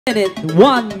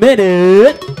1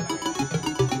 minute.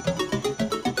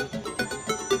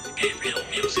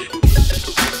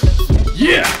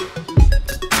 Yeah!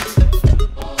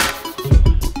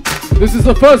 This is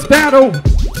the first battle.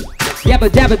 Yabba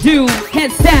dabba do,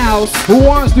 Handstyles. Who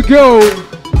wants to go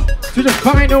to the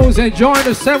finals and join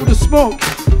the Seven to Smoke?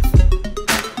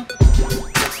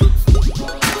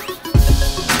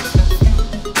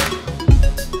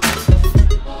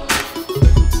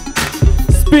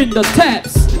 Spin the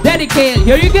taps. Dedicate.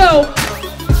 Here you go.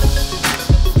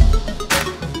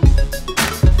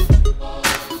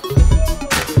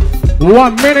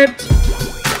 One minute.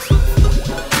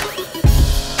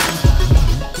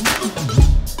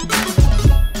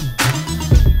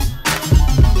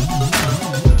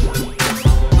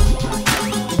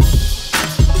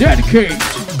 Dedicate.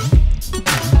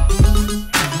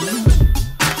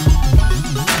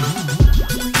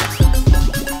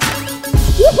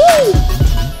 Woohoo!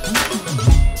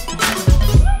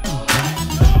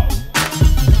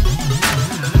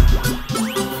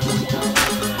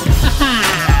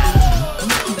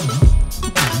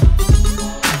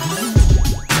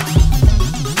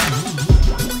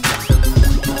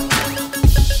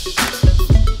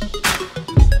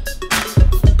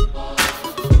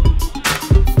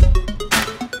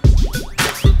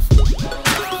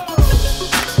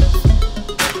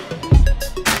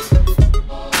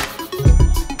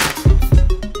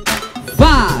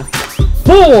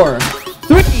 Four,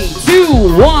 3,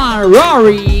 2, 1,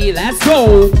 Rory, let's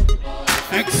go.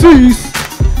 Emcee.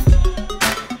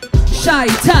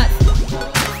 ShyTut.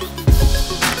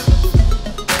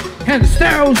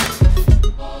 Handstyles.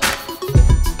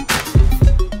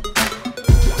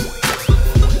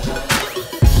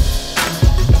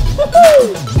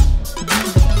 Woohoo!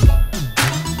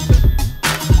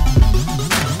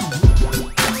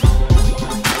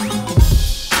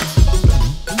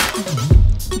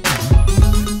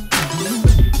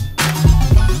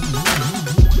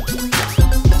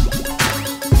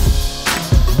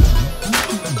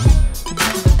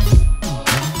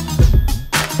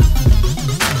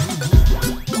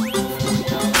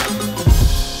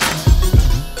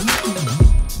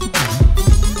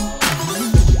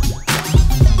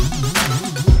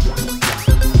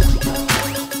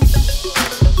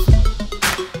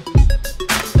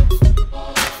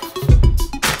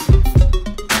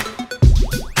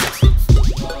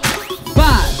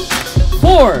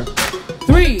 Four,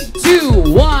 3,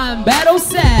 2, 1, battle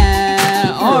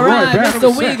set. All right,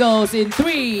 Mr. Wiggles in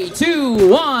 3, 2,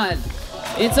 1.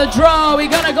 It's a draw. We're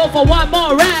gonna go for one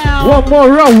more round. One more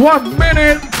round, 1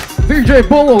 minute. DJ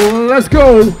Bolo, let's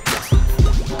go.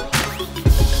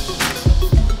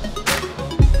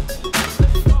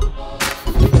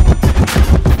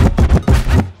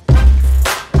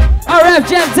 RF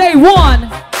Jam Day 1.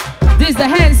 This is the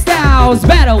Handstyles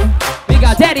battle. We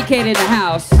got Dedicated in the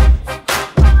house.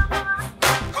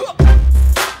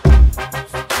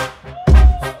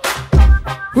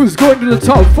 Who's going to the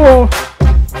top 4?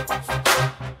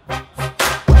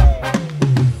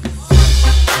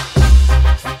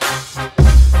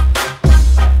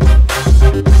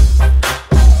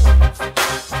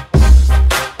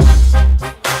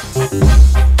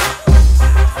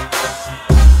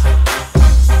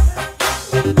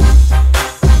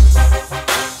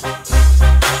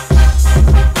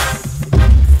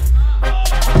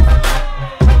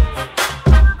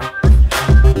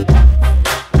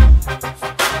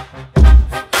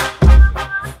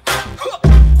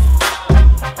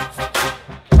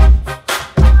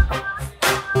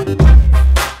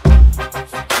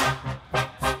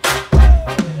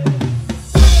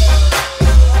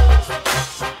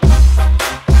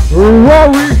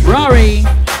 Rory.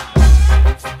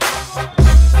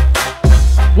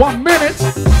 1 minute.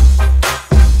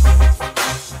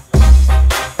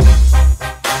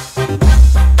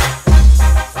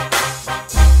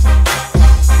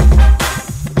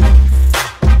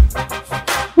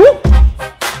 Woo.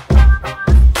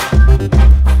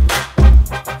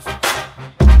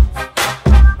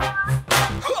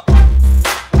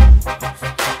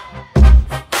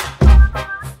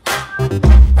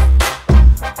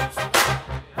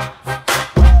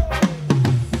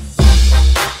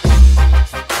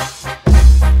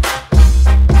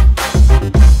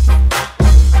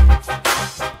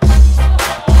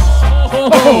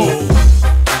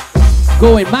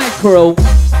 Going micro.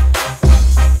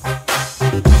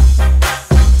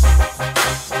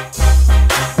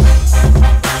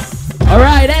 All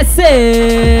right, that's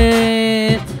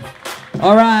it.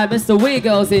 All right, Mr.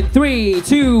 Wiggles in 3,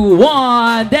 2,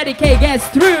 1. Dedicate gets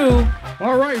through.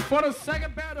 All right, for the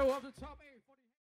second battle of the